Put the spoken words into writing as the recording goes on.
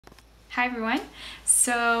Hi everyone.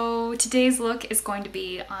 So today's look is going to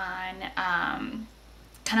be on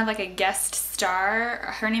kind of like a guest star.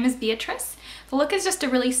 Her name is Beatrice. The look is just a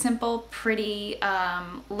really simple, pretty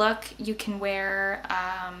look you can wear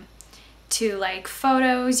to like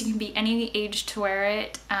photos. You can be any age to wear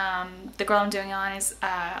it. The girl I'm doing on is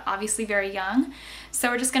obviously very young. So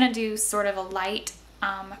we're just gonna do sort of a light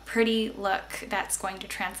pretty look that's going to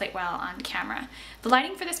translate well on camera. The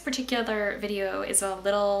lighting for this particular video is a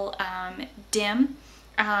little dim,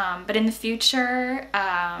 but in the future,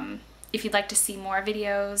 if you'd like to see more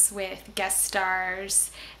videos with guest stars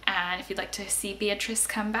and if you'd like to see Beatrice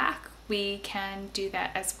come back, we can do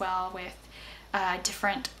that as well with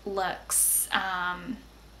different looks.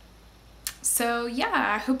 So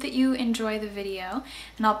yeah, I hope that you enjoy the video,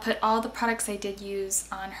 and I'll put all the products I did use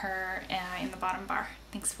on her in the bottom bar.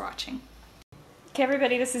 Thanks for watching. Okay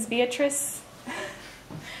everybody, this is Beatrice.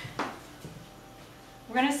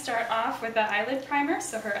 We're going to start off with the eyelid primer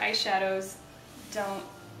so her eyeshadows don't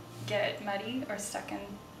get muddy or stuck in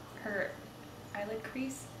her eyelid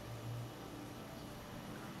crease.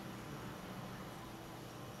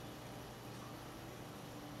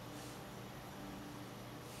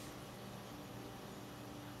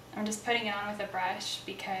 I'm just putting it on with a brush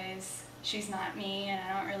because she's not me and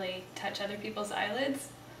I don't really touch other people's eyelids.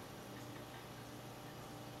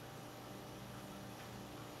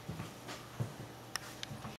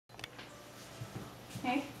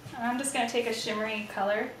 Okay, and I'm just going to take a shimmery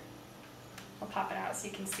color. I'll pop it out so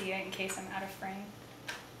you can see it in case I'm out of frame.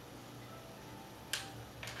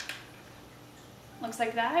 Looks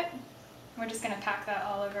like that. We're just going to pack that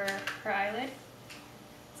all over her eyelid.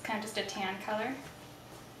 It's kind of just a tan color.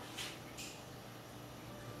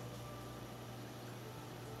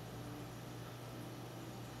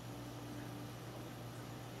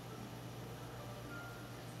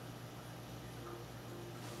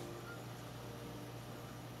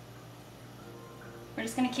 We're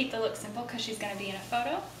just going to keep the look simple because she's going to be in a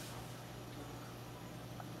photo.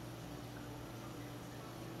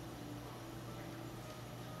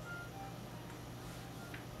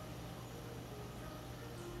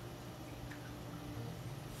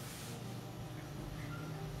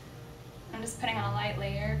 I'm just putting on a light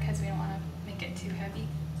layer because we don't want to make it too heavy.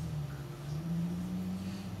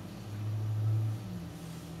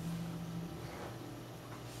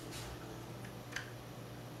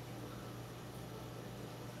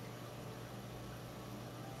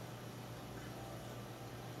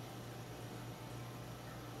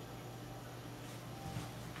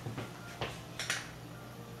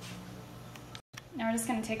 Now we're just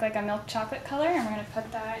going to take like a milk chocolate color and we're going to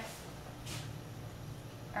put that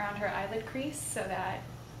around her eyelid crease so that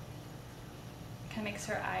it kind of makes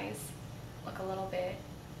her eyes look a little bit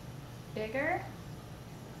bigger.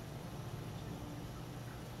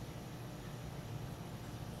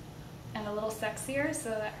 And a little sexier so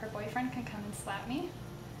that her boyfriend can come and slap me.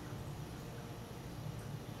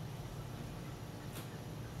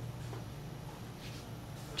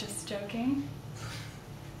 Just joking.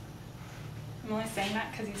 I'm only saying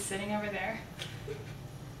that because he's sitting over there.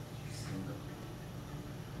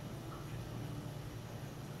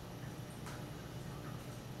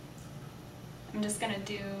 I'm just going to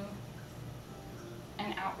do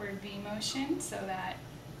an outward V motion so that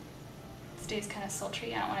it stays kind of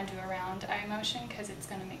sultry. I don't want to do a round eye motion because it's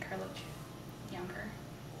going to make her look younger.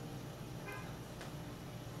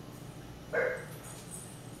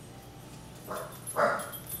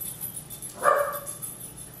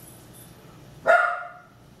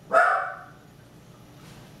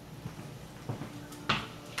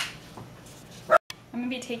 I'm going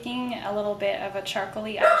to be taking a little bit of a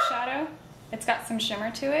charcoaly eyeshadow. It's got some shimmer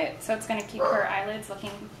to it, so it's going to keep her eyelids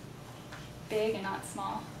looking big and not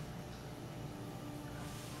small.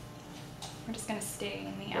 We're just going to stay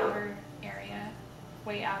in the outer area,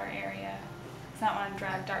 way outer area. Because I don't want to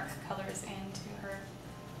drag dark colors into her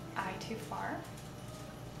eye too far.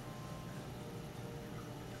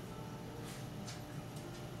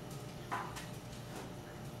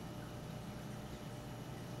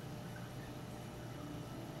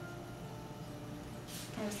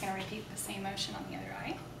 I'm just going to repeat the same motion on the other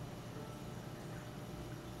eye.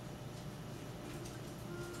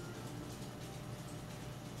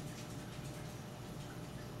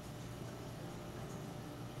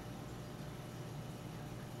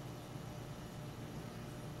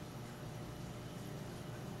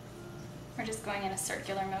 We're just going in a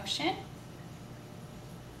circular motion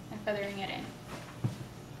and feathering it in.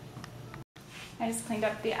 I just cleaned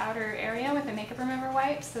up the outer area with a makeup remover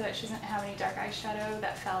wipe so that she doesn't have any dark eyeshadow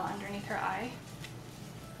that fell underneath her eye.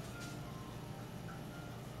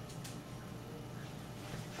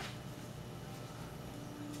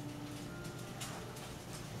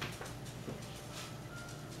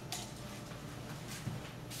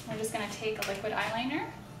 just going to take a liquid eyeliner,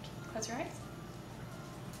 close your eyes,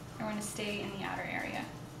 and we're going to stay in the outer area.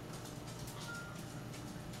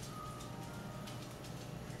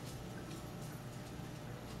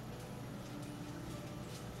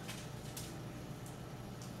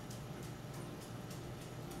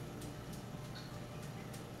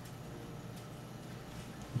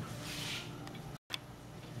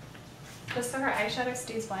 Just so her eyeshadow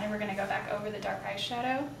stays blended, we're going to go back over the dark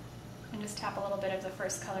eyeshadow and just tap a little bit of the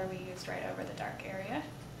first color we used right over the dark area.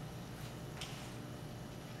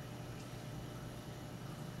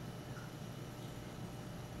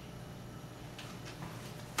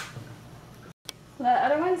 The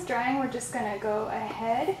other one's drying, we're just going to go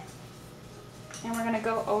ahead and we're going to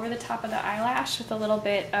go over the top of the eyelash with a little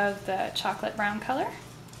bit of the chocolate brown color.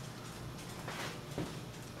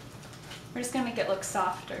 We're just going to make it look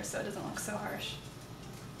softer so it doesn't look so harsh.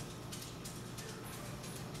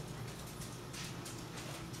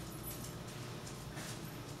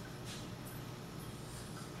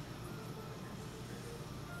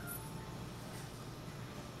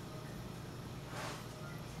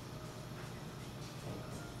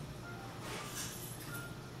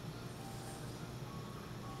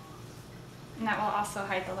 And that will also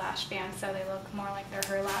hide the lash band so they look more like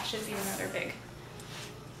they're her lashes even though they're big.